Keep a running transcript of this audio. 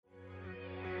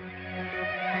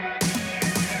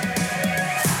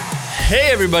Hey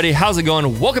everybody, how's it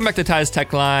going? Welcome back to Ty's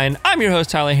Tech Line. I'm your host,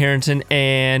 Tyler Harrington,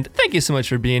 and thank you so much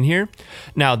for being here.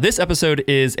 Now, this episode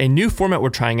is a new format we're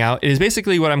trying out. It is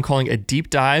basically what I'm calling a deep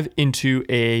dive into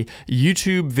a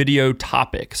YouTube video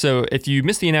topic. So if you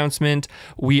missed the announcement,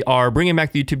 we are bringing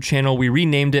back the YouTube channel. We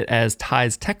renamed it as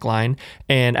Ty's Tech Line,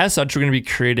 and as such, we're going to be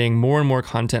creating more and more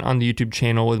content on the YouTube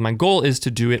channel with my goal is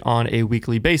to do it on a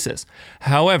weekly basis.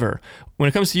 However, when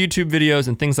it comes to YouTube videos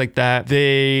and things like that,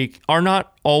 they are not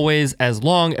always as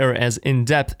long or as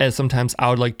in-depth as sometimes I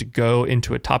would like to go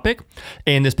into a topic.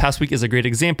 And this past week is a great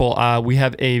example. We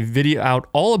have a video out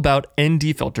all about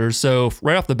ND filters. So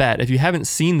right off the bat, if you haven't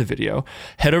seen the video,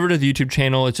 head over to the YouTube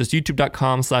channel. It's just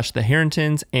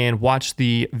youtube.com/theharringtons and watch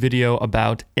the video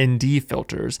about ND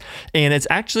filters. And it's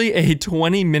actually a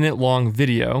 20-minute long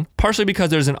video, partially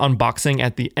because there's an unboxing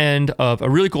at the end of a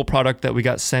really cool product that we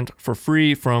got sent for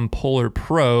free from Polar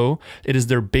Pro. It is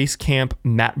their Basecamp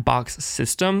matte box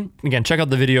system. Again, check out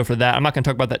the video for that. I'm not going to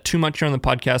talk about that too much here on the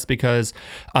podcast because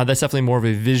that's definitely more of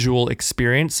a visual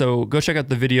experience. So go check out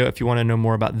the video if you want to know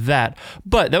more about that.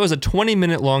 But that was a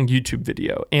 20-minute long YouTube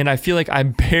video, and I feel like I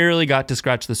barely got to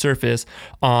scratch the surface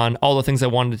on all the things I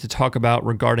wanted to talk about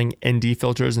regarding ND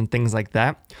filters and things like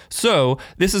that. So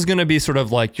this is going to be sort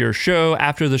of like your show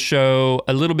after the show,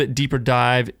 a little bit deeper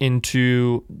dive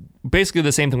into basically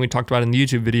the same thing we talked about in the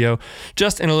YouTube video,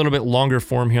 just in a little bit longer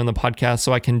form here on the podcast,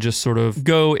 so I can just sort of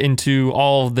go into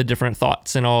all of the different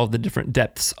thoughts and all of the different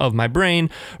depths of my brain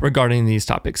regarding these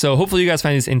topics. So hopefully you guys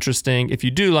find these interesting. If you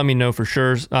do, let me know for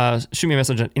sure. Shoot me a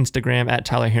message on Instagram at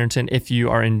Tyler Harrington if you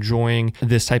are enjoying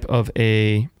this type of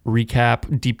a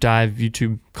recap, deep dive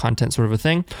YouTube content sort of a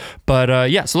thing. But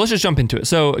yeah, so let's just jump into it.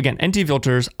 So again, ND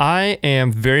filters. I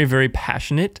am very, very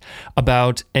passionate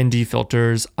about ND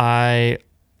filters. I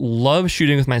love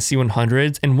shooting with my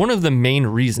C100s, and one of the main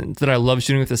reasons that I love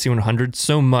shooting with the C100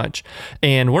 so much,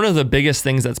 and one of the biggest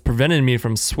things that's prevented me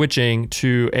from switching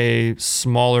to a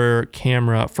smaller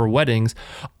camera for weddings,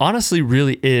 honestly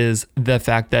really is the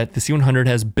fact that the C100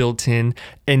 has built-in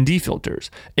ND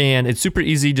filters, and it's super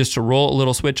easy just to roll a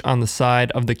little switch on the side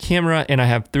of the camera, and I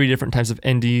have 3 different types of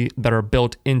ND that are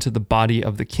built into the body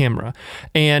of the camera.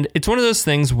 And it's one of those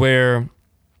things where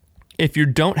if you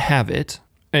don't have it,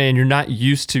 and you're not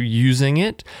used to using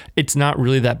it, it's not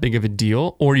really that big of a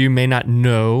deal, or you may not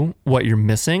know what you're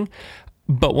missing.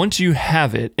 But once you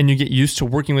have it and you get used to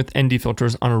working with ND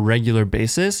filters on a regular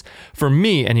basis, for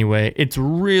me anyway, it's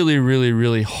really, really,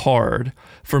 really hard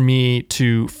for me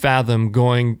to fathom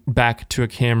going back to a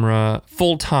camera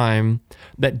full time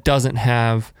that doesn't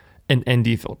have an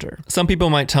ND filter. Some people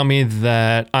might tell me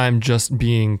that I'm just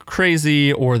being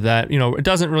crazy, or that, it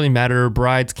doesn't really matter.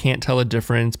 Brides can't tell a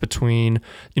difference between,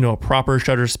 a proper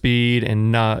shutter speed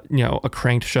and not, a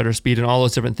cranked shutter speed and all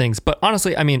those different things. But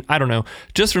honestly, I don't know.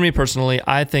 Just for me personally,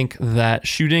 I think that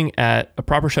shooting at a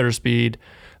proper shutter speed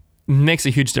makes a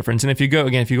huge difference. And if you go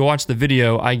watch the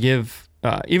video, I give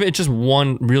even it's just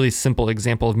one really simple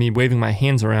example of me waving my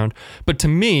hands around. But to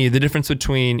me, the difference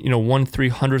between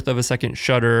 1/300th of a second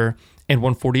shutter and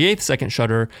 1/48th second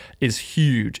shutter is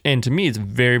huge. And to me, it's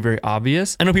very, very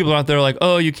obvious. I know people out there like,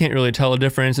 oh, you can't really tell a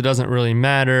difference. It doesn't really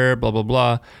matter, blah, blah,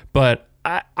 blah. But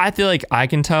I feel like I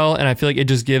can tell, and I feel like it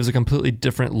just gives a completely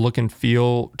different look and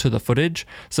feel to the footage.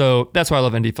 So that's why I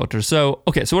love ND filters. So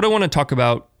what I want to talk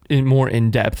about more in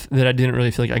depth that I didn't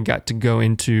really feel like I got to go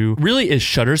into really is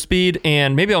shutter speed.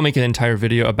 And maybe I'll make an entire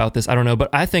video about this. I don't know. But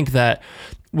I think that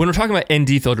when we're talking about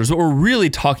ND filters, what we're really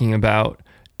talking about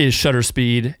is shutter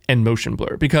speed and motion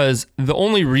blur, because the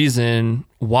only reason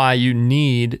why you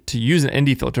need to use an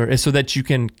ND filter is so that you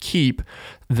can keep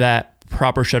that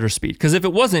proper shutter speed. Because if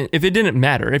it didn't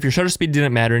matter, if your shutter speed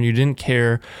didn't matter and you didn't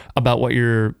care about what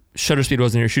your shutter speed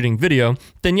was when you're shooting video,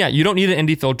 then yeah, you don't need an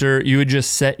ND filter. You would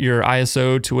just set your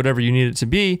ISO to whatever you need it to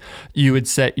be. You would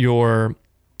set your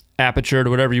aperture to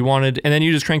whatever you wanted, and then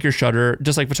you just crank your shutter,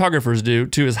 just like photographers do,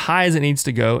 to as high as it needs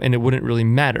to go, and it wouldn't really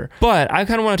matter. But I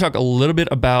kind of want to talk a little bit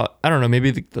about, I don't know, maybe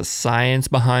the science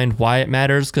behind why it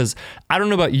matters, because I don't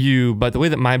know about you, but the way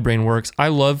that my brain works, I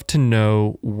love to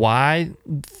know why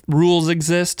rules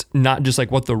exist, not just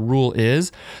like what the rule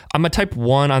is. I'm a type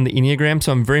 1 on the Enneagram,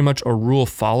 so I'm very much a rule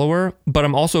follower, but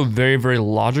I'm also very, very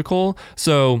logical.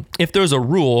 So if there's a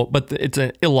rule, but it's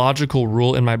an illogical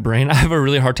rule in my brain, I have a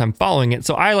really hard time following it.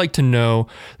 So I like to know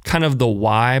kind of the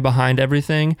why behind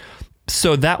everything.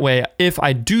 So that way, if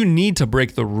I do need to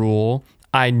break the rule,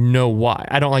 I know why.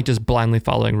 I don't like just blindly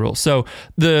following rules. So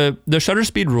the shutter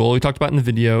speed rule we talked about in the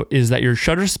video is that your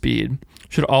shutter speed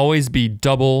should always be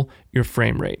double your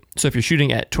frame rate. So if you're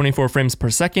shooting at 24 frames per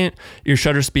second, your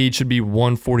shutter speed should be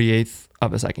 1/48th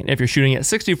of a second. If you're shooting at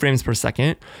 60 frames per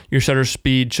second, your shutter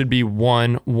speed should be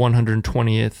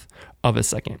 1/120th of a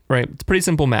second, right? It's pretty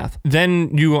simple math.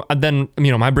 Then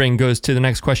my brain goes to the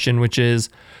next question, which is,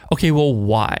 okay, well,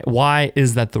 why? Why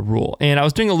is that the rule? And I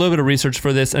was doing a little bit of research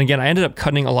for this. And again, I ended up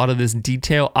cutting a lot of this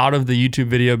detail out of the YouTube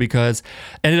video because it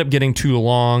ended up getting too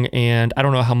long and I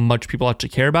don't know how much people actually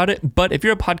care about it. But if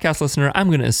you're a podcast listener, I'm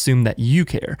going to assume that you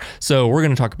care. So we're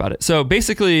going to talk about it. So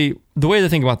basically, the way to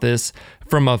think about this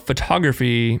from a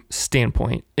photography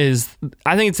standpoint is,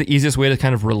 I think it's the easiest way to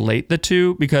kind of relate the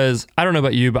two, because I don't know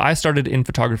about you, but I started in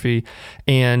photography.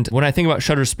 And when I think about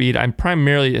shutter speed, I'm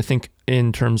primarily, I think,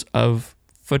 in terms of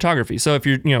photography. So if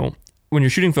when you're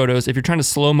shooting photos, if you're trying to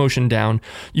slow motion down,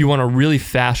 you want a really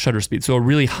fast shutter speed, so a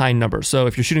really high number. So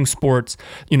if you're shooting sports,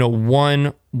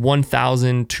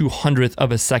 1/1200th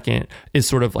of a second is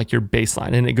sort of like your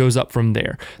baseline, and it goes up from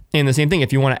there. And the same thing,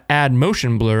 if you want to add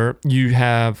motion blur,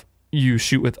 you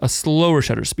shoot with a slower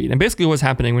shutter speed. And basically what's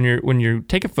happening when you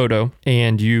take a photo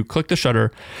and you click the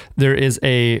shutter, there is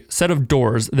a set of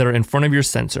doors that are in front of your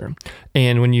sensor.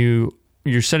 And when you're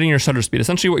setting your shutter speed,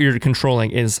 essentially what you're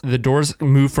controlling is the doors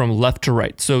move from left to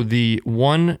right. So the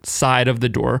one side of the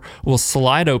door will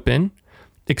slide open,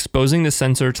 exposing the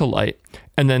sensor to light,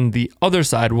 and then the other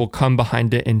side will come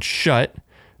behind it and shut,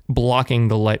 blocking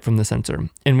the light from the sensor.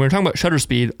 And when we're talking about shutter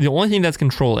speed, the only thing that's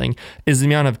controlling is the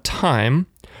amount of time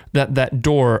that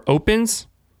door opens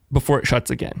before it shuts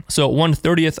again. So at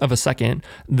 1/30th of a second,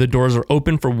 the doors are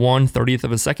open for 1/30th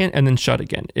of a second and then shut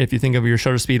again. If you think of your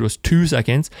shutter speed was 2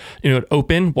 seconds, it would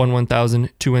open 1/1000,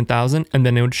 2/1000, and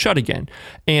then it would shut again.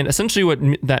 And essentially what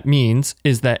that means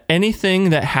is that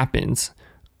anything that happens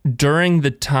during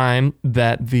the time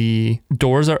that the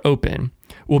doors are open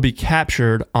will be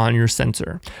captured on your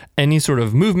sensor. Any sort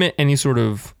of movement, any sort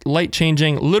of light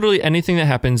changing, literally anything that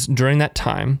happens during that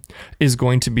time is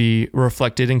going to be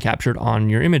reflected and captured on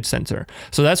your image sensor.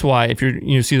 So that's why if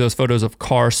you see those photos of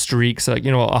car streaks, like,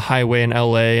 a highway in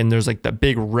LA and there's like that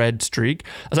big red streak,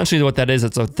 essentially what that is,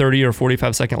 it's a 30 or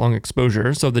 45 second long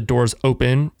exposure. So the doors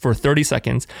open for 30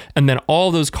 seconds and then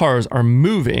all those cars are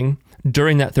moving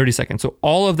during that 30 seconds. So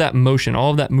all of that motion,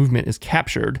 all of that movement is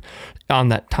captured on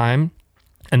that time,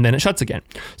 and then it shuts again.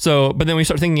 So, but then we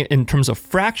start thinking in terms of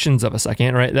fractions of a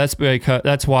second, right? That's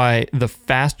why the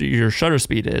faster your shutter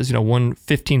speed is,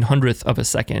 1/1500th of a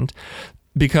second,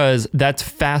 because that's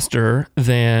faster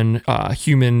than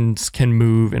humans can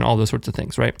move and all those sorts of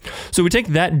things, right? So we take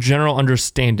that general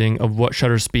understanding of what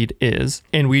shutter speed is,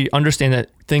 and we understand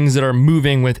that things that are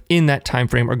moving within that time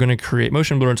frame are going to create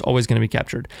motion blur. It's always going to be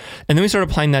captured. And then we start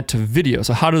applying that to video.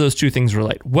 So how do those two things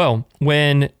relate? Well,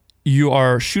 when you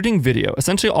are shooting video,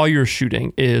 essentially all you're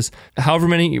shooting is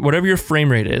whatever your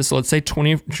frame rate is. So let's say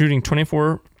shooting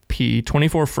 24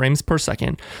 frames per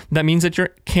second. That means that your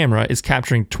camera is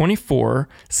capturing 24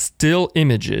 still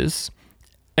images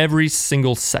every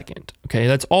single second. Okay,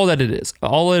 that's all that it is.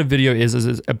 All a video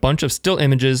is a bunch of still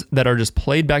images that are just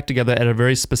played back together at a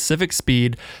very specific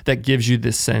speed that gives you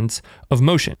this sense of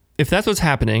motion. If that's what's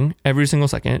happening every single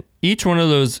second, each one of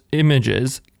those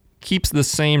images keeps the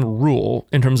same rule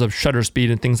in terms of shutter speed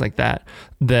and things like that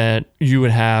you would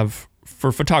have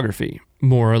for photography,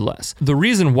 more or less. The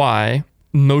reason why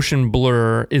motion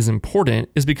blur is important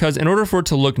is because in order for it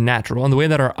to look natural and the way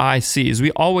that our eye sees,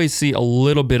 we always see a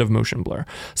little bit of motion blur.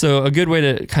 So a good way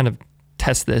to kind of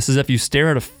test this is if you stare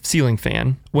at a ceiling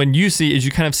fan, when you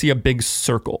kind of see a big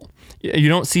circle. You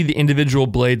don't see the individual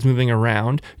blades moving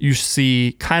around. You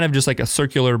see kind of just like a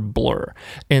circular blur.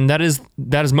 And that is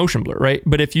motion blur, right?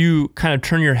 But if you kind of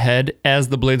turn your head as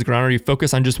the blades go around, or you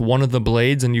focus on just one of the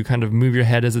blades and you kind of move your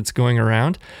head as it's going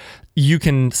around, you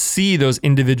can see those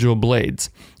individual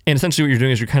blades. And essentially what you're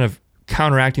doing is you're kind of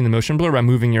counteracting the motion blur by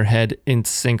moving your head in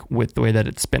sync with the way that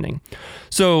it's spinning.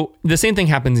 So the same thing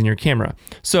happens in your camera.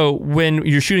 So when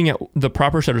you're shooting at the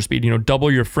proper shutter speed,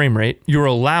 double your frame rate, you're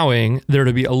allowing there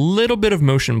to be a little bit of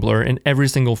motion blur in every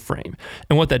single frame.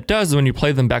 And what that does is when you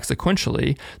play them back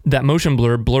sequentially, that motion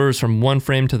blur blurs from one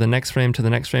frame to the next frame to the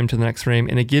next frame to the next frame,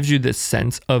 and it gives you this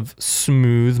sense of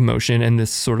smooth motion and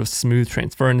this sort of smooth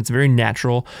transfer, and it's very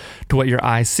natural to what your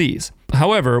eye sees.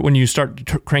 However, when you start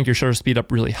to crank your shutter speed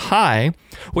up really high,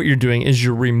 what you're doing is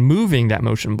you're removing that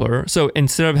motion blur. So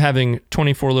instead of having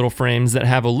 24 little frames that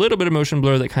have a little bit of motion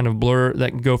blur that kind of blur,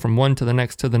 that go from one to the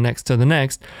next to the next to the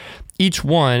next, each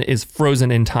one is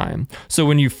frozen in time. So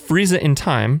when you freeze it in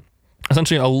time,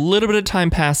 essentially a little bit of time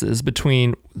passes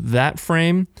between that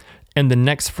frame and the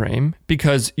next frame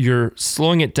because you're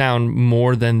slowing it down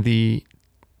more than the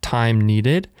time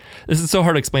needed. This is so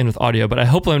hard to explain with audio, but I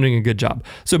hope I'm doing a good job.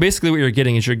 So basically what you're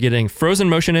getting is you're getting frozen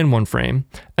motion in one frame,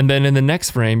 and then in the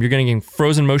next frame, you're getting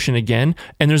frozen motion again,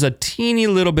 and there's a teeny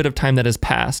little bit of time that has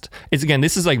passed.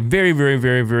 This is like very, very,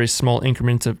 very, very small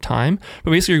increments of time,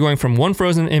 but basically you're going from one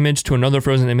frozen image to another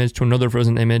frozen image to another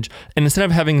frozen image, and instead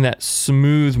of having that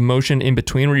smooth motion in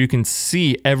between where you can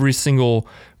see every single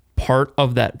part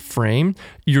of that frame,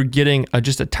 you're getting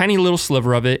just a tiny little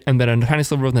sliver of it, and then a tiny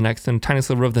sliver of the next, and a tiny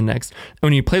sliver of the next. And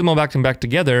when you play them all back and back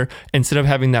together, instead of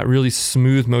having that really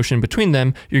smooth motion between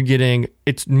them,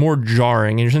 it's more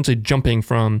jarring, and you're essentially jumping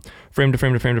from frame to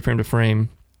frame to frame to frame to frame,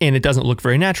 and it doesn't look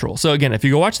very natural. So again, if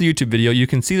you go watch the YouTube video, you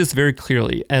can see this very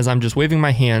clearly. As I'm just waving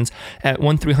my hands at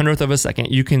 1/300th of a second,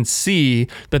 you can see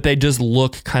that they just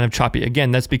look kind of choppy.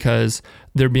 Again, that's because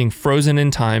they're being frozen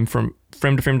in time from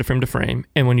frame to frame to frame to frame.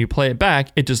 And when you play it back,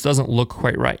 it just doesn't look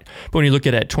quite right. But when you look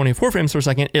at it at 24 frames per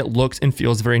second, it looks and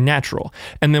feels very natural.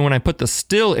 And then when I put the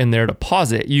still in there to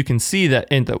pause it, you can see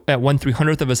that at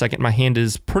 1/300th of a second, my hand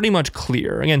is pretty much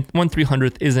clear. Again,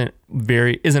 1/300th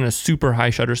isn't a super high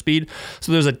shutter speed.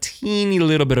 So there's a teeny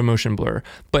little bit of motion blur,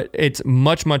 but it's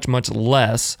much, much, much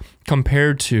less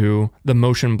compared to the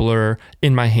motion blur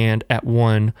in my hand at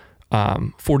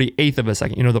 1/48th of a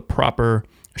second, the proper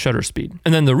shutter speed.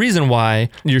 And then the reason why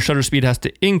your shutter speed has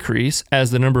to increase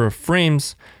as the number of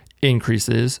frames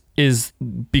increases is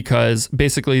because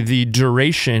basically the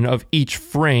duration of each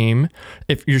frame,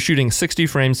 if you're shooting 60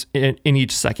 frames in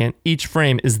each second, each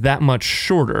frame is that much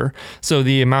shorter. So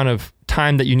the amount of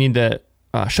time that you need the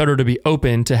shutter to be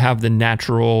open to have the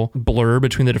natural blur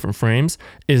between the different frames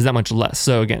is that much less.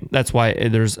 So again, that's why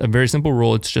there's a very simple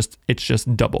rule. It's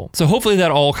just double. So hopefully that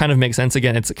all kind of makes sense.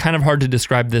 Again, it's kind of hard to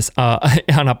describe this on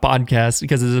a podcast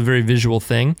because it's a very visual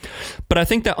thing. But I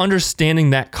think that understanding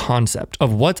that concept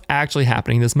of what's actually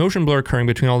happening, this motion blur occurring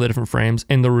between all the different frames,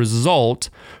 and the result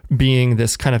being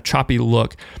this kind of choppy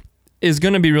look, is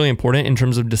going to be really important in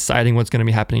terms of deciding what's going to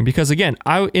be happening. Because again,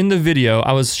 in the video,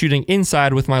 I was shooting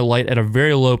inside with my light at a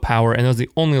very low power, and that was the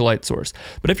only light source.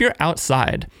 But if you're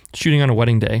outside shooting on a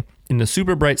wedding day in the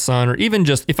super bright sun, or even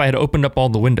just if I had opened up all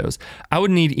the windows, I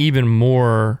would need even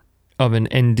more of an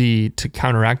ND to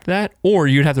counteract that, or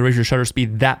you'd have to raise your shutter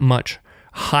speed that much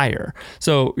higher.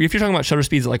 So if you're talking about shutter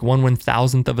speeds like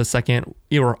 1/1000th of a second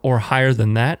or higher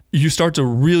than that, you start to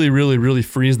really, really, really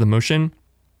freeze the motion.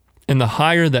 And the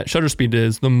higher that shutter speed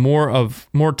is, the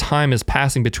more time is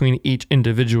passing between each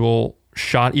individual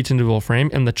shot, each individual frame,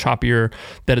 and the choppier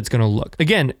that it's going to look.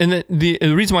 Again, and the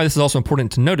reason why this is also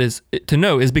important to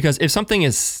know is because if something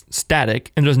is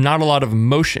static and there's not a lot of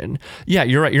motion, yeah,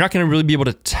 you're right. You're not going to really be able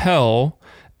to tell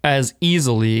as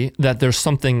easily that there's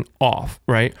something off,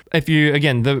 right?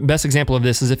 Again, the best example of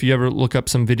this is if you ever look up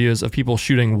some videos of people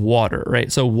shooting water,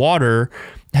 right? So water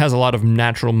has a lot of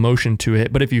natural motion to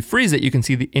it, but if you freeze it, you can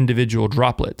see the individual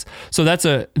droplets. So that's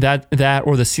that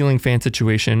or the ceiling fan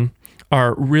situation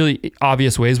are really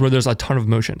obvious ways where there's a ton of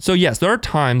motion. So yes, there are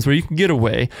times where you can get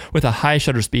away with a high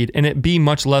shutter speed and it be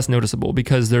much less noticeable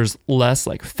because there's less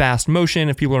like fast motion.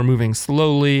 If people are moving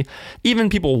slowly, even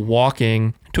people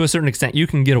walking, to a certain extent, you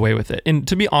can get away with it. And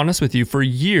to be honest with you, for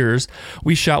years,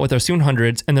 we shot with our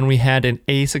C100s, and then we had an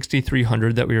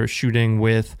A6300 that we were shooting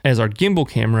with as our gimbal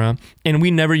camera, and we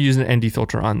never used an ND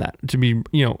filter on that, to be,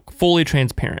 fully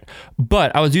transparent.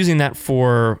 But I was using that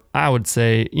for, I would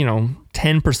say,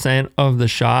 10% of the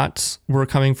shots were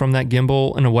coming from that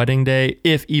gimbal in a wedding day,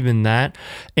 if even that.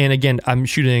 And again, I'm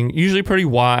shooting usually pretty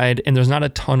wide, and there's not a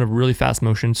ton of really fast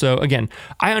motion. So again,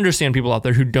 I understand people out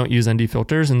there who don't use ND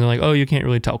filters, and they're like, oh, you can't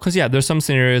really tell. Because yeah, there's some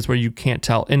scenarios where you can't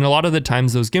tell. And a lot of the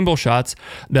times those gimbal shots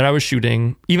that I was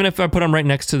shooting, even if I put them right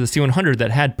next to the C100 that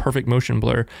had perfect motion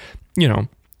blur,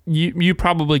 you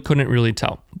probably couldn't really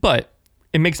tell. But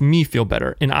it makes me feel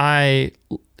better. And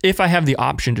if I have the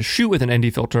option to shoot with an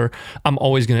ND filter, I'm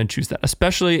always going to choose that,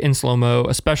 especially in slow-mo,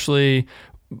 especially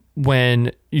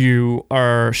when you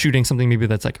are shooting something maybe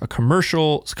that's like a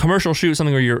commercial shoot,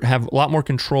 something where you have a lot more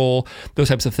control, those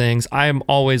types of things. I am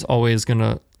always going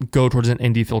to go towards an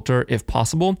ND filter if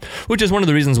possible, which is one of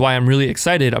the reasons why I'm really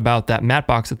excited about that matte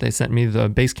box that they sent me, the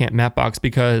Basecamp matte box,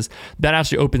 because that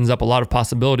actually opens up a lot of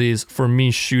possibilities for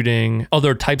me shooting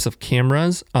other types of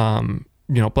cameras.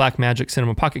 Blackmagic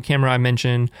Cinema Pocket camera I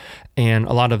mentioned, and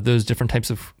a lot of those different types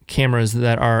of cameras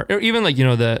that are, or even like,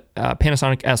 the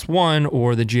Panasonic S1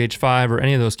 or the GH5 or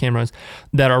any of those cameras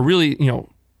that are really,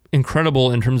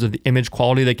 incredible in terms of the image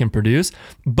quality they can produce,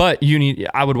 but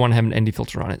I would want to have an ND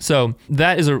filter on it. So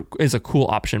that is a cool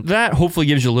option. That hopefully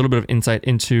gives you a little bit of insight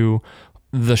into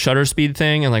the shutter speed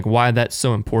thing and like why that's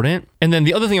so important. And then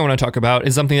the other thing I want to talk about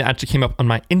is something that actually came up on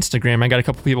my Instagram. I got a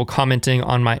couple people commenting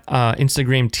on my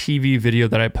Instagram TV video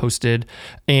that I posted,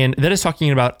 and that is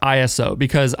talking about ISO,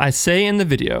 because I say in the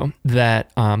video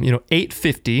that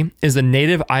 850 is the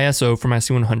native ISO for my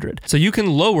C100. So you can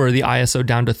lower the ISO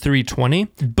down to 320,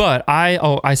 but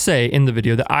I say in the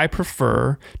video that I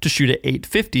prefer to shoot at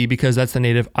 850 because that's the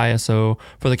native ISO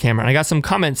for the camera. And I got some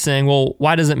comments saying, well,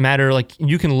 why does it matter? Like,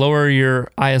 you can lower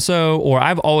your ISO, or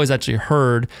I've always actually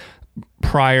heard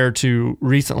prior to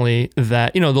recently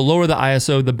that, the lower the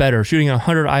ISO, the better. Shooting at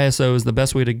 100 ISO is the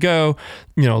best way to go.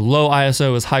 Low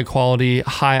ISO is high quality,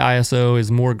 high ISO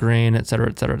is more grain, et cetera,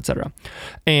 et cetera, et cetera.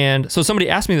 And so somebody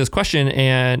asked me this question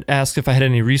and asked if I had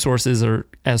any resources or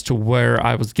as to where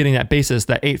I was getting that basis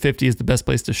that 850 is the best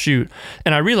place to shoot.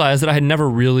 And I realized that I had never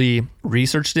really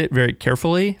researched it very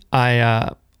carefully.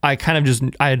 I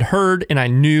had heard and I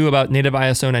knew about native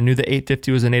ISO, and I knew that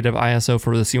 850 was a native ISO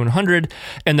for the C100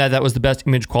 and that was the best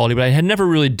image quality, but I had never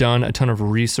really done a ton of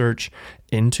research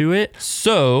into it.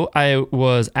 So I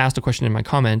was asked a question in my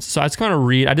comments. So I did a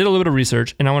little bit of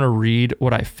research, and I want to read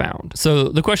what I found. So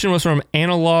the question was from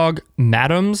Analog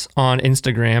Madams on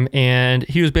Instagram, and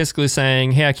he was basically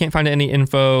saying, hey, I can't find any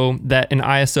info that an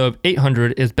ISO of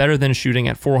 800 is better than shooting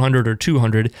at 400 or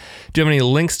 200. Do you have any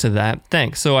links to that?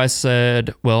 Thanks. So I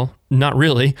said, well, not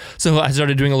really. So I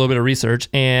started doing a little bit of research,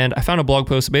 and I found a blog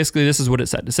post. Basically, this is what it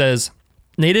said. It says,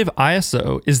 native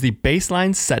ISO is the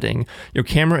baseline setting your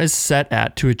camera is set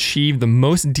at to achieve the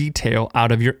most detail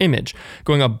out of your image.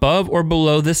 Going above or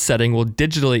below this setting will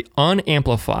digitally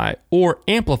unamplify or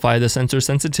amplify the sensor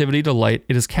sensitivity to light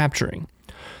it is capturing.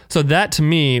 So that to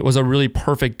me was a really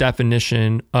perfect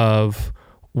definition of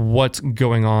what's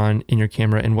going on in your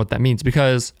camera and what that means.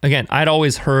 Because again, I'd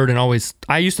always heard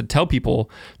I used to tell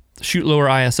people, shoot lower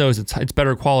ISOs, it's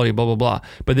better quality, blah, blah, blah.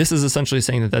 But this is essentially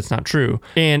saying that that's not true.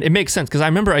 And it makes sense, because I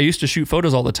remember I used to shoot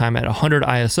photos all the time at 100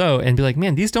 ISO and be like,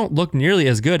 man, these don't look nearly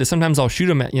as good. As sometimes I'll shoot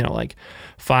them at, like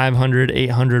 500,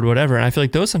 800, whatever. And I feel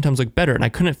like those sometimes look better. And I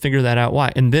couldn't figure that out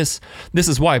why. And this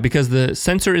is why, because the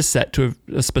sensor is set to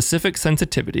a specific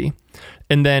sensitivity.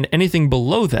 And then anything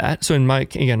below that, so in my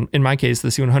case, the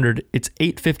C100, it's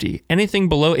 850. Anything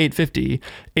below 850,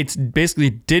 it's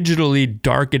basically digitally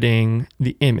darkening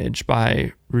the image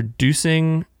by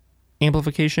reducing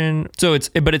amplification. So it's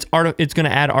going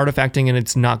to add artifacting, and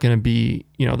it's not going to be,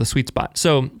 the sweet spot.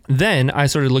 So then I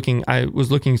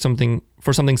was looking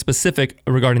for something specific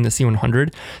regarding the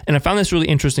C100, and I found this really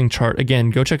interesting chart. Again,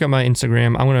 go check out my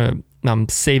Instagram. I want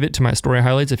to save it to my story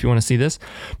highlights if you want to see this.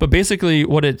 But basically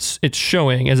what it's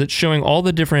showing is it's showing all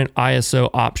the different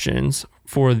ISO options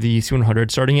for the C100,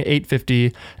 starting at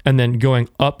 850 and then going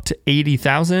up to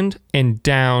 80,000 and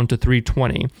down to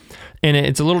 320. And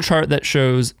it's a little chart that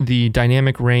shows the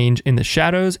dynamic range in the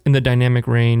shadows and the dynamic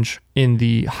range in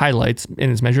the highlights, and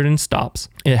it's measured in stops.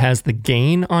 It has the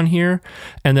gain on here,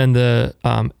 and then the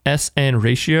SN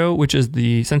ratio, which is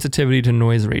the sensitivity to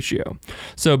noise ratio.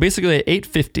 So basically at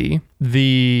 850,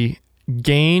 the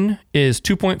gain is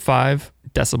 2.5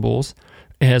 decibels.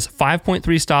 It has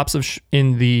 5.3 stops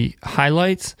in the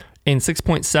highlights and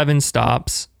 6.7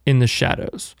 stops in the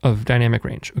shadows of dynamic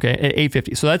range, okay, at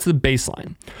 850. So that's the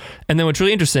baseline. And then what's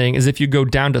really interesting is if you go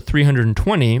down to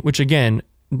 320, which again,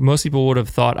 most people would have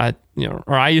thought,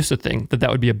 I used to think that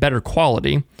would be a better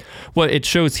quality. What it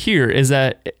shows here is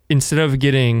that instead of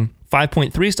getting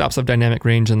 5.3 stops of dynamic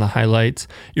range in the highlights,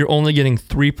 you're only getting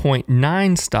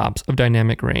 3.9 stops of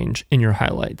dynamic range in your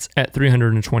highlights at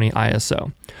 320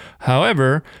 ISO.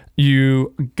 However,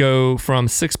 you go from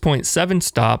 6.7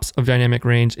 stops of dynamic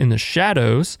range in the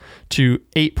shadows to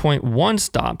 8.1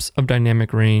 stops of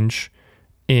dynamic range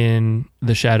in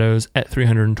the shadows at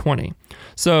 320.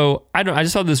 So I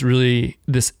just thought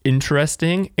this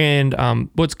interesting. And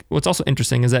what's also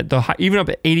interesting is that even up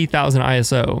at 80,000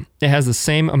 ISO, it has the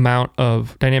same amount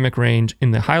of dynamic range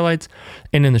in the highlights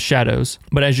and in the shadows.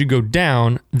 But as you go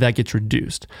down, that gets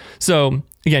reduced. So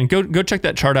again, go check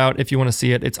that chart out if you want to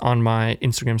see it. It's on my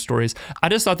Instagram stories. I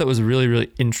just thought that was really,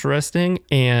 really interesting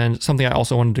and something I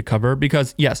also wanted to cover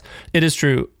because yes, it is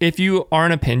true. If you are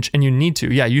in a pinch and you need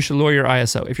to, you should lower your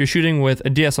ISO. If you're shooting with a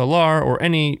DSLR or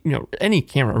any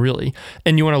camera really,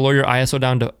 and you want to lower your ISO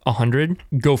down to 100,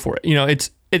 go for it. It's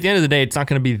at the end of the day, it's not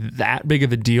going to be that big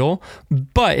of a deal,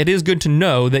 but it is good to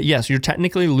know that yes, you're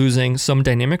technically losing some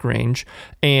dynamic range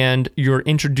and you're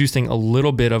introducing a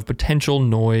little bit of potential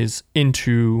noise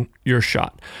into your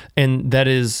shot. And that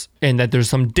there's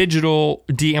some digital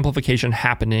de-amplification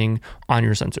happening on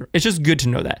your sensor. It's just good to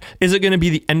know that. Is it going to be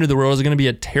the end of the world? Is it going to be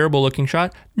a terrible looking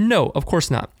shot? No, of course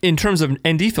not. In terms of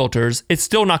ND filters, it's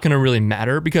still not going to really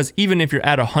matter because even if you're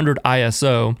at 100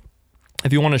 ISO,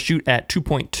 if you want to shoot at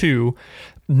 2.2,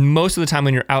 most of the time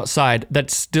when you're outside,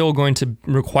 that's still going to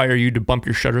require you to bump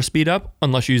your shutter speed up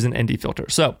unless you use an ND filter.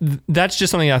 So that's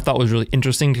just something I thought was really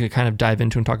interesting to kind of dive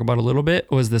into and talk about a little bit,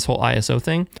 was this whole ISO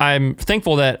thing. I'm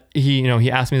thankful that he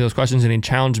asked me those questions and he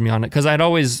challenged me on it, because I'd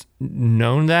always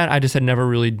known that. I just had never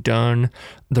really done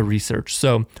the research.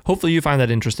 So hopefully you find that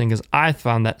interesting, because I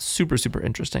found that super, super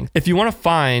interesting. If you want to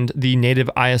find the native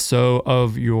ISO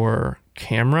of your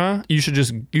camera, you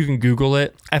can Google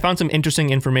it. I found some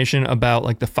interesting information about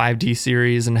like the 5D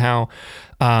series and how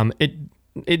it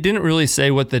didn't really say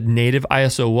what the native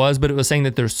ISO was, but it was saying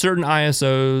that there's certain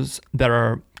ISOs that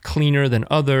are cleaner than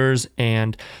others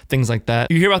and things like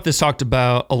that. You hear about this talked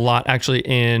about a lot actually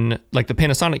in like the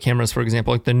Panasonic cameras, for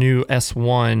example, like the new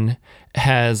S1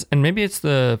 has, and maybe it's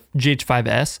the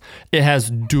GH5S, it has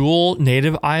dual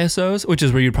native ISOs, which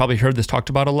is where you probably heard this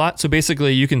talked about a lot. So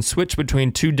basically you can switch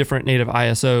between two different native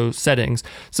ISO settings.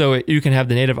 So you can have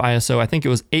the native ISO, I think it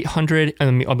was 800, and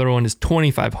then the other one is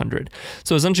 2500.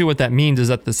 So essentially what that means is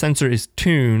that the sensor is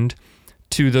tuned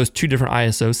to those two different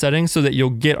ISO settings so that you'll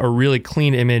get a really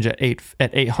clean image at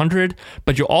 800,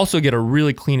 but you'll also get a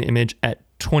really clean image at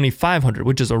 2500,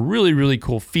 which is a really, really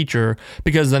cool feature,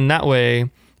 because then that way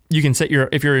you can set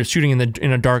if you're shooting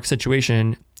in a dark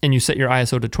situation and you set your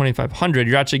ISO to 2500,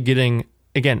 you're actually getting,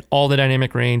 again, all the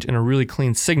dynamic range and a really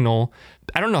clean signal.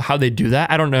 I don't know how they do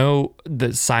that. I don't know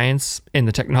the science and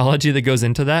the technology that goes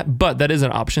into that, but that is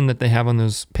an option that they have on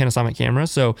those Panasonic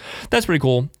cameras. So that's pretty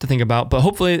cool to think about. But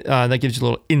hopefully that gives you a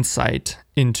little insight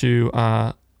into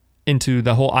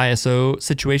the whole ISO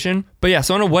situation. But yeah,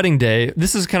 so on a wedding day,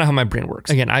 this is kind of how my brain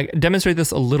works. Again, I demonstrate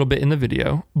this a little bit in the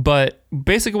video, but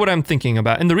basically what I'm thinking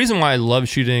about, and the reason why I love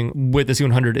shooting with the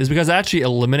C100 is because it actually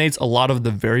eliminates a lot of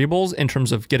the variables in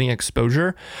terms of getting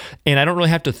exposure, and I don't really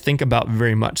have to think about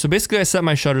very much. So basically I set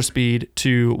my shutter speed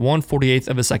to 1/48th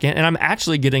of a second, and I'm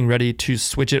actually getting ready to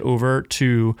switch it over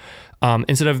to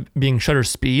instead of being shutter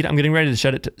speed, I'm getting ready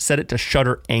to set it to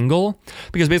shutter angle,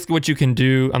 because basically what you can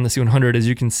do on the C100 is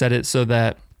you can set it so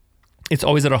that it's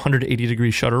always at a 180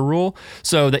 degree shutter rule,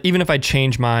 so that even if I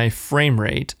change my frame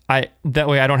rate, that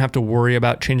way I don't have to worry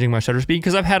about changing my shutter speed,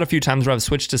 because I've had a few times where I've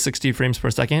switched to 60 frames per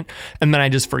second and then I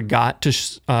just forgot to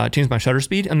change my shutter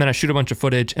speed, and then I shoot a bunch of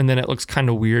footage and then it looks kind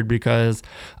of weird because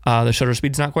the shutter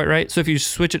speed's not quite right. So if you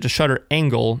switch it to shutter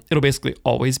angle, it'll basically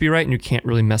always be right and you can't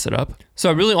really mess it up. So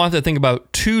I really want to think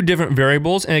about two different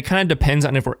variables, and it kind of depends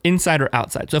on if we're inside or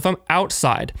outside. So if I'm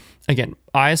outside, again,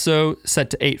 ISO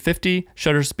set to 850,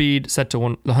 shutter speed set to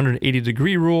the 180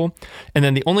 degree rule, and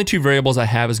then the only two variables I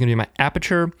have is going to be my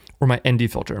aperture or my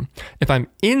ND filter. If I'm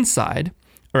inside,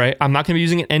 all right, I'm not going to be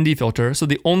using an ND filter, so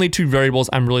the only two variables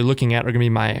I'm really looking at are going to be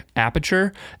my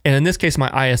aperture, and in this case my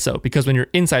ISO, because when you're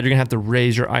inside, you're going to have to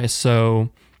raise your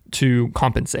ISO to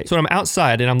compensate. So when I'm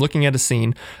outside and I'm looking at a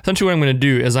scene, essentially what I'm going to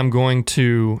do is I'm going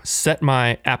to set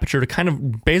my aperture to kind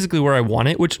of basically where I want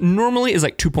it, which normally is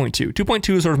like 2.2.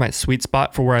 2.2 is sort of my sweet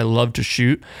spot for where I love to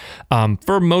shoot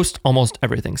for almost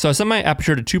everything. So I set my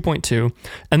aperture to 2.2,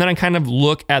 and then I kind of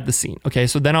look at the scene. Okay,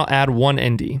 so then I'll add one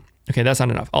ND. Okay, that's not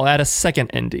enough. I'll add a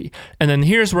second ND. And then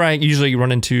here's where I usually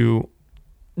run into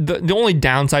the only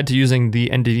downside to using the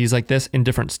NDs like this in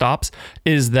different stops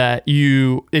is that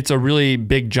it's a really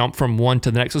big jump from one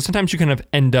to the next. So sometimes you kind of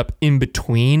end up in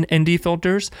between ND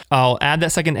filters. I'll add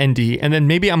that second ND, and then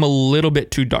maybe I'm a little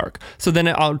bit too dark. So then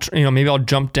maybe I'll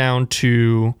jump down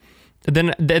to, then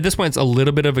at this point it's a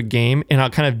little bit of a game, and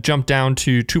I'll kind of jump down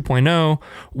to 2.0,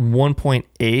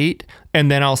 1.8, and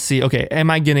then I'll see, okay, am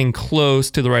I getting close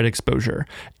to the right exposure?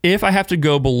 If I have to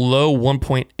go below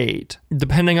 1.8,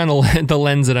 depending on the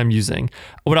lens that I'm using,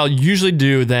 what I'll usually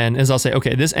do then is I'll say,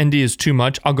 okay, this ND is too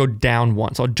much, I'll go down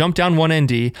one. So I'll jump down one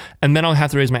ND, and then I'll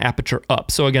have to raise my aperture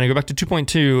up. So again, I go back to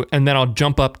 2.2, and then I'll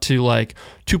jump up to like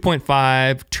 2.5,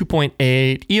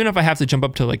 2.8, even if I have to jump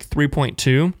up to like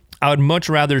 3.2, I would much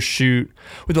rather shoot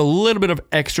with a little bit of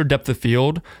extra depth of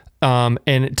field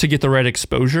and to get the right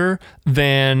exposure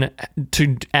than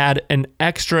to add an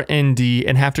extra ND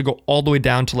and have to go all the way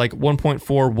down to like 1.4,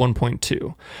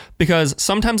 1.2. Because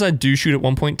sometimes I do shoot at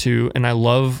 1.2 and I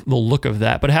love the look of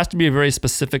that, but it has to be a very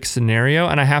specific scenario,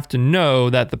 and I have to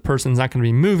know that the person's not going to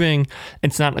be moving.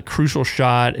 It's not a crucial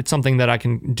shot. It's something that I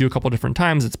can do a couple different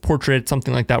times. It's portrait,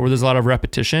 something like that, where there's a lot of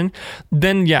repetition.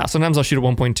 Then yeah, sometimes I'll shoot at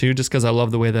 1.2 just because I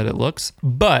love the way that it looks.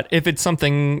 But if it's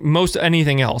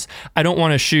anything else, I don't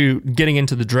want to shoot getting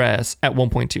into the dress at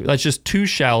 1.2. That's just too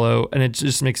shallow, and it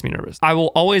just makes me nervous. I will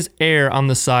always err on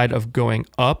the side of going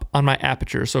up on my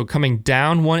aperture. So coming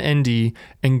down one ND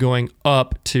and going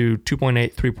up to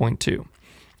 2.8, 3.2.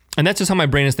 And that's just how my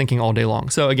brain is thinking all day long.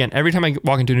 So again, every time I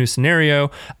walk into a new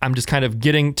scenario, I'm just kind of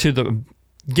getting to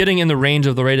getting in the range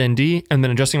of the right ND and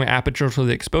then adjusting my aperture so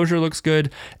the exposure looks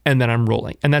good, and then I'm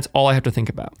rolling. And that's all I have to think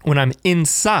about. When I'm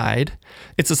inside,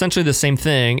 it's essentially the same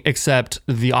thing except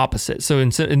the opposite. So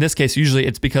in this case, usually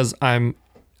it's because I'm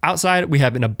outside, we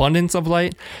have an abundance of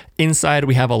light. Inside,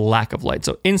 we have a lack of light.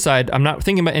 So inside, I'm not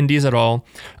thinking about NDs at all.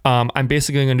 I'm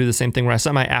basically going to do the same thing where I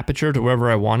set my aperture to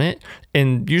wherever I want it,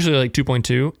 and usually like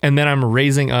 2.2, and then I'm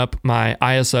raising up my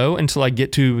ISO until I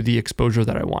get to the exposure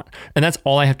that I want. And that's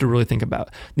all I have to really think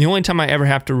about. The only time I ever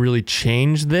have to really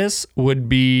change this would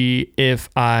be if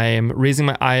I'm raising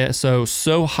my ISO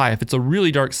so high. If it's a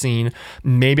really dark scene,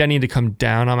 maybe I need to come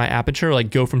down on my aperture,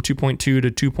 like go from 2.2 to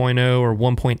 2.0 or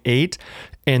 1.8.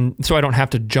 And so I don't have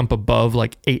to jump above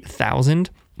like 8,000.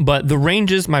 But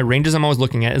my ranges I'm always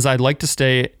looking at is I'd like to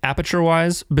stay aperture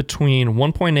wise between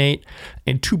 1.8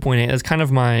 and 2.8. That's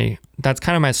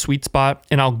kind of my sweet spot.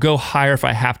 And I'll go higher if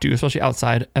I have to, especially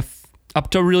outside. Up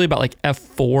to really about like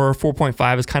f4,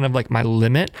 4.5 is kind of like my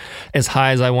limit, as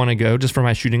high as I want to go just for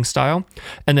my shooting style.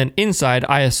 And then inside,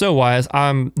 ISO wise,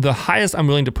 the highest I'm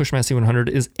willing to push my C100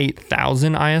 is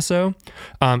 8,000 ISO.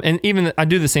 And even I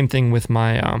do the same thing with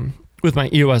my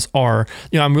EOS R.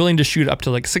 I'm willing to shoot up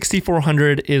to like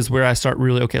 6,400 is where I start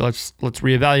really, okay, let's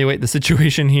reevaluate the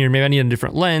situation here. Maybe I need a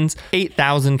different lens.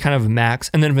 8,000 kind of max.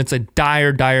 And then if it's a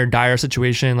dire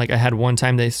situation, like I had one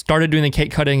time, they started doing the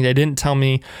cake cutting. They didn't tell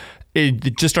me.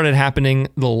 It just started happening.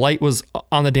 The light was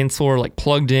on the dance floor, like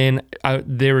plugged in.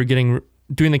 They were doing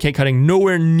the cake cutting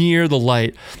nowhere near the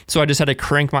light. So I just had to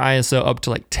crank my ISO up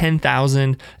to like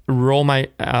 10,000, roll my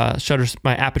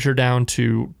my aperture down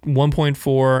to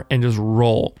 1.4 and just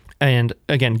roll. And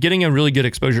again, getting a really good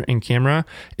exposure in camera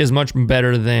is much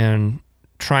better than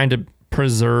trying to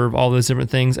preserve all those different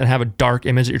things and have a dark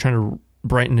image that you're trying to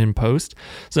brighten in post.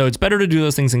 So it's better to do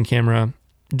those things in camera.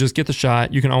 Just get the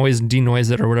shot. You can always denoise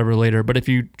it or whatever later. But if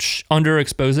you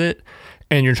underexpose it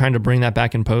and you're trying to bring that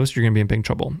back in post, you're going to be in big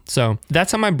trouble. So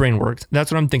that's how my brain works.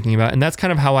 That's what I'm thinking about. And that's kind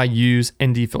of how I use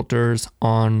ND filters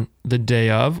on the day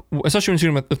of, especially when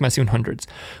shooting with my C100s.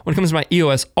 When it comes to my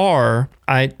EOS R,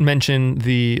 I mentioned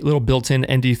the little built-in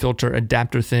ND filter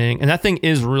adapter thing. And that thing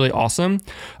is really awesome.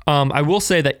 I will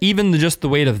say that even just the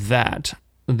weight of that,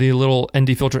 the little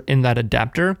ND filter in that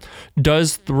adapter,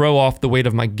 does throw off the weight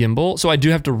of my gimbal. So I do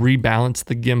have to rebalance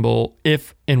the gimbal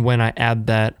if and when I add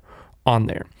that on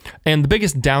there. And the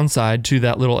biggest downside to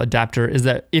that little adapter is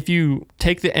that if you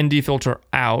take the ND filter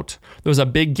out, there's a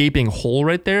big gaping hole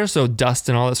right there. So dust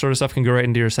and all that sort of stuff can go right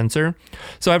into your sensor.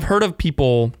 So I've heard of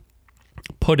people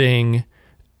putting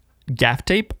gaff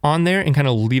tape on there and kind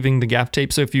of leaving the gaff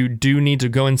tape. So if you do need to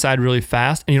go inside really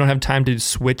fast and you don't have time to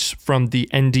switch from the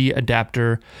ND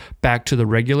adapter back to the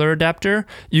regular adapter,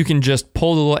 you can just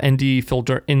pull the little ND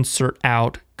filter insert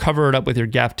out, cover it up with your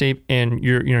gaff tape, and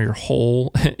your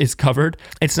hole is covered.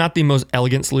 It's not the most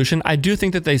elegant solution. I do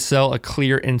think that they sell a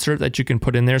clear insert that you can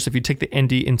put in there. So if you take the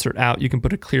ND insert out, you can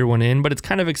put a clear one in, but it's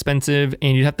kind of expensive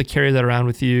and you have to carry that around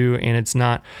with you, and it's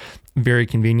not very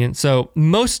convenient. So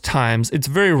most times it's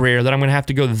very rare that I'm going to have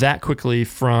to go that quickly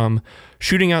from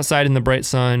shooting outside in the bright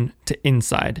sun to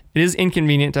inside. It is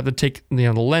inconvenient to have to take the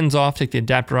lens off, take the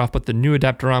adapter off, put the new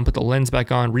adapter on, put the lens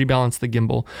back on, rebalance the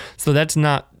gimbal. So that's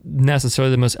not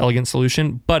necessarily the most elegant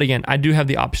solution. But again, I do have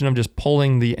the option of just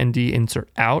pulling the ND insert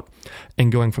out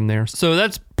and going from there. So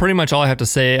that's pretty much all I have to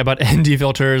say about ND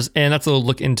filters. And that's a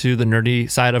look into the nerdy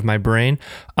side of my brain.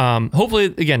 Hopefully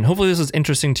this is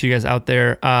interesting to you guys out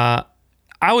there.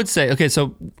 I would say, okay,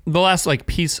 so the last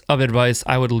piece of advice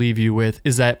I would leave you with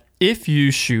is that if you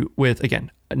shoot with,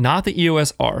 again, not the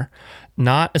EOS R,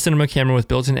 not a cinema camera with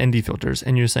built-in ND filters,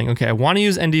 and you're saying, okay, I want to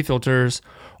use ND filters,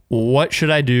 what should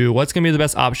I do? What's going to be the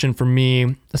best option for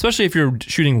me, especially if you're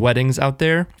shooting weddings out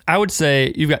there? I would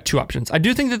say you've got two options. I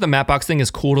do think that the matte box thing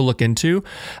is cool to look into.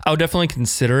 I would definitely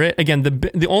consider it. Again,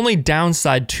 the only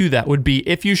downside to that would be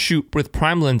if you shoot with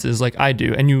prime lenses like I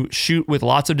do, and you shoot with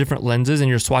lots of different lenses and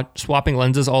you're swapping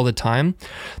lenses all the time,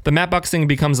 the matte box thing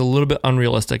becomes a little bit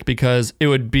unrealistic because it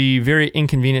would be very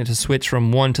inconvenient to switch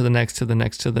from one to the next to the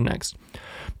next to the next.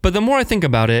 But the more I think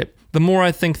about it, the more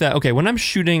I think that, okay, when I'm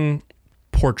shooting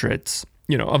portraits,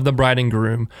 of the bride and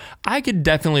groom, I could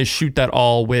definitely shoot that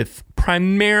all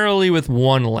primarily with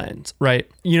one lens, right?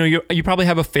 You probably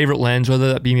have a favorite lens,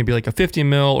 whether that be maybe like a 50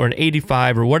 mil or an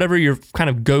 85 or whatever your kind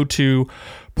of go-to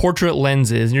portrait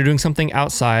lens is, and you're doing something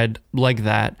outside like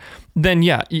that, then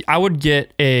yeah, I would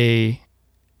get a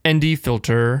ND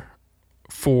filter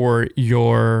for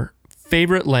your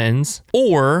favorite lens.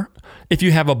 Or if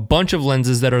you have a bunch of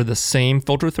lenses that are the same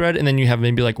filter thread and then you have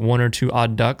maybe like one or two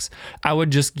odd ducks, I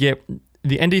would just get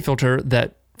the ND filter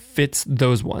that fits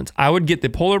those ones. I would get the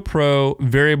Polar Pro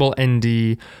variable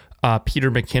ND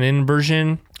Peter McKinnon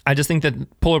version. I just think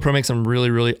that Polar Pro makes some really,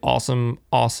 really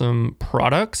awesome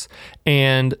products.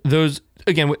 And those,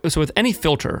 again, so with any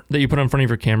filter that you put in front of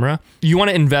your camera, you want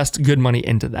to invest good money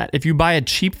into that. If you buy a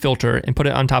cheap filter and put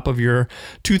it on top of your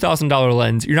 $2,000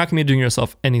 lens, you're not going to be doing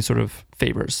yourself any sort of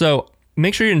favors. So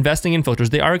make sure you're investing in filters.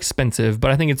 They are expensive,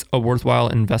 but I think it's a worthwhile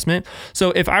investment.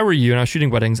 So if I were you and I was shooting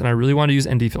weddings and I really wanted to use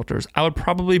ND filters, I would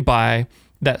probably buy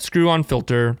that screw-on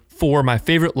filter for my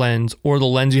favorite lens, or the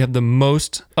lens you have the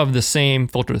most of the same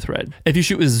filter thread. If you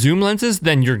shoot with zoom lenses,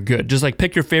 then you're good. Just like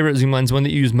pick your favorite zoom lens, one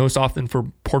that you use most often for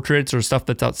portraits or stuff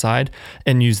that's outside,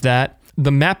 and use that.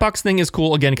 The matte box thing is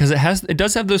cool, again, because it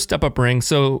does have those step-up rings.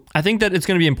 So I think that it's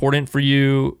going to be important for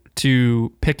you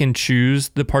to pick and choose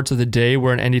the parts of the day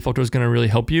where an ND filter is going to really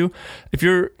help you. If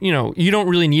you don't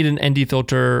really need an ND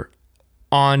filter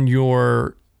on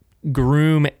your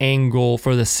groom angle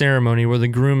for the ceremony where the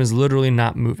groom is literally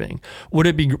not moving.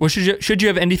 Should you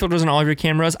have ND filters on all of your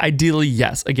cameras? Ideally,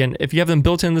 yes. Again, if you have them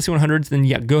built in the C100s, then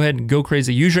yeah, go ahead and go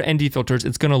crazy. Use your ND filters.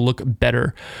 It's going to look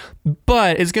better,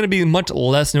 but it's going to be much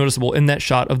less noticeable in that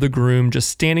shot of the groom just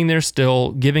standing there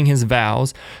still, giving his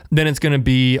vows, than it's going to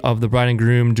be of the bride and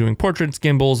groom doing portraits,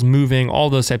 gimbals, moving, all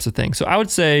those types of things. So I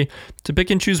would say to pick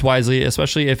and choose wisely,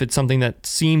 especially if it's something that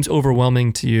seems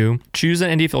overwhelming to you. Choose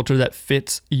an ND filter that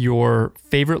fits your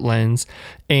favorite lens,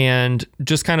 and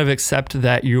just kind of accept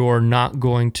that you're not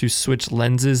going to switch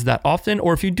lenses that often,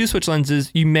 or if you do switch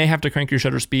lenses, you may have to crank your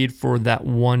shutter speed for that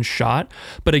one shot.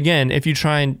 But again, if you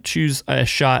try and choose a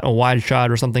wide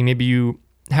shot or something, maybe you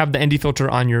have the ND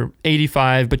filter on your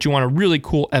 85, but you want a really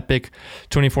cool epic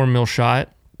 24mm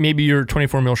shot, maybe your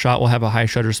 24mm shot will have a high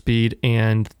shutter speed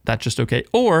and that's just okay.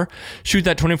 Or shoot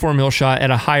that 24mm shot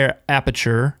at a higher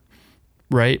aperture,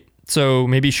 right? So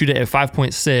maybe shoot it at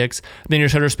 5.6, then your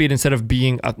shutter speed, instead of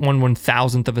being a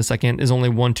 1/1000th of a second, is only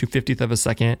 1/250th of a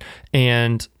second.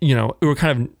 And, we're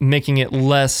kind of making it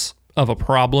less of a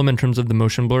problem in terms of the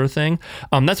motion blur thing.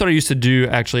 That's what I used to do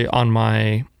actually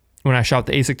when I shot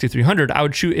the A6300, I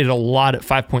would shoot it a lot at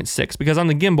 5.6, because on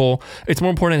the gimbal, it's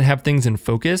more important to have things in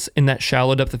focus, and that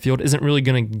shallow depth of field isn't really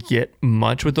going to get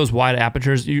much with those wide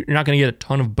apertures. You're not going to get a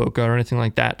ton of bokeh or anything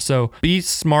like that. So be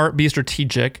smart, be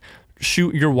strategic.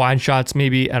 Shoot your wide shots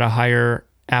maybe at a higher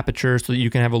aperture so that you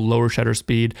can have a lower shutter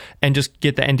speed, and just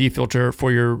get the ND filter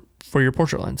for your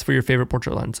portrait lens, for your favorite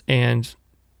portrait lens, and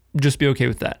just be okay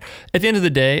with that. At the end of the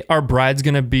day, our bride's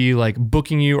going to be like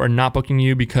booking you or not booking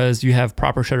you because you have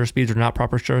proper shutter speeds or not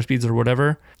proper shutter speeds or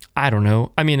whatever. I don't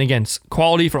know. I mean, again,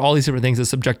 quality for all these different things is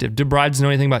subjective. Do brides know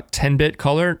anything about 10-bit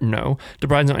color? No. Do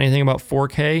brides know anything about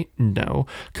 4K? No.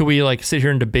 Could we sit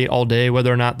here and debate all day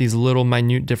whether or not these little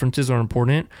minute differences are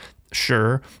important?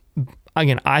 Sure.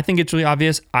 Again, I think it's really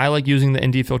obvious. I like using the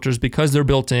ND filters because they're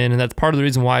built in, and that's part of the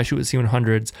reason why I shoot with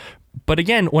C100s. But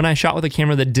again, when I shot with a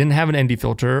camera that didn't have an ND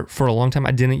filter for a long time,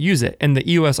 I didn't use it. And the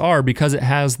EOS R, because it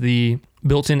has the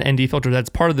built-in ND filter, that's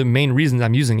part of the main reasons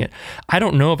I'm using it. I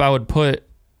don't know if I would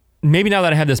maybe now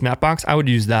that I have this matte box, I would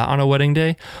use that on a wedding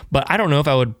day, but I don't know if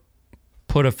I would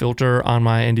put a filter on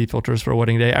my ND filters for a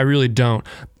wedding day. I really don't.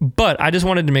 But I just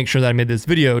wanted to make sure that I made this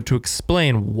video to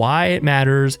explain why it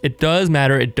matters. It does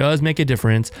matter. It does make a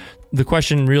difference. The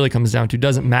question really comes down to,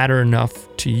 does it matter enough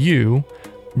to you?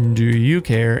 Do you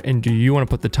care, and do you want to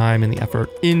put the time and the effort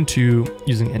into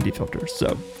using ND filters?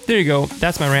 So there you go.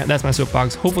 That's my rant. That's my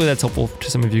soapbox. Hopefully that's helpful to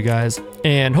some of you guys.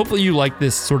 And hopefully you like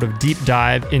this sort of deep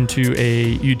dive into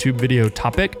a YouTube video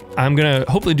topic. I'm going to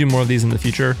hopefully do more of these in the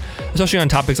future, especially on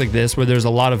topics like this where there's a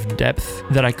lot of depth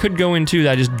that I could go into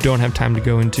that I just don't have time to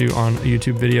go into on a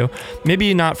YouTube video.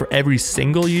 Maybe not for every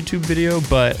single YouTube video,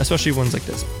 but especially ones like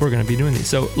this. We're going to be doing these.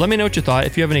 So let me know what you thought.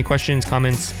 If you have any questions,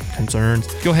 comments,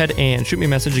 concerns, go ahead and shoot me a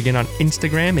message again on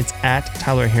Instagram. It's at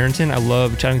Tyler Harrington. I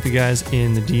love chatting with you guys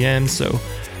in the DMs. So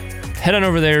head on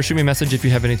over there, shoot me a message if you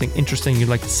have anything interesting you'd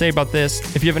like to say about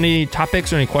this. If you have any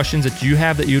topics or any questions that you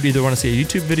have that you'd either want to see a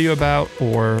YouTube video about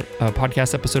or a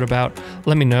podcast episode about,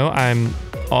 let me know. I'm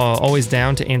always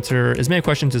down to answer as many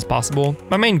questions as possible.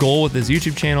 My main goal with this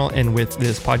YouTube channel and with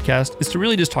this podcast is to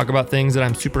really just talk about things that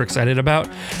I'm super excited about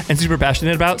and super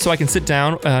passionate about, so I can sit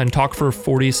down and talk for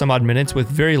 40 some odd minutes with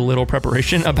very little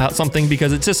preparation about something,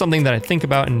 because it's just something that I think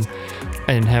about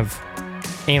and have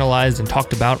analyzed and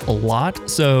talked about a lot.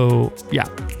 So yeah,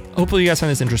 hopefully you guys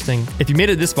find this interesting. If you made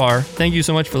it this far, thank you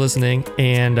so much for listening,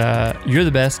 and you're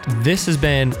the best. This has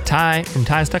been Ty from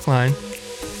Ty's Tech Line,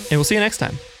 and we'll see you next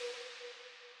time.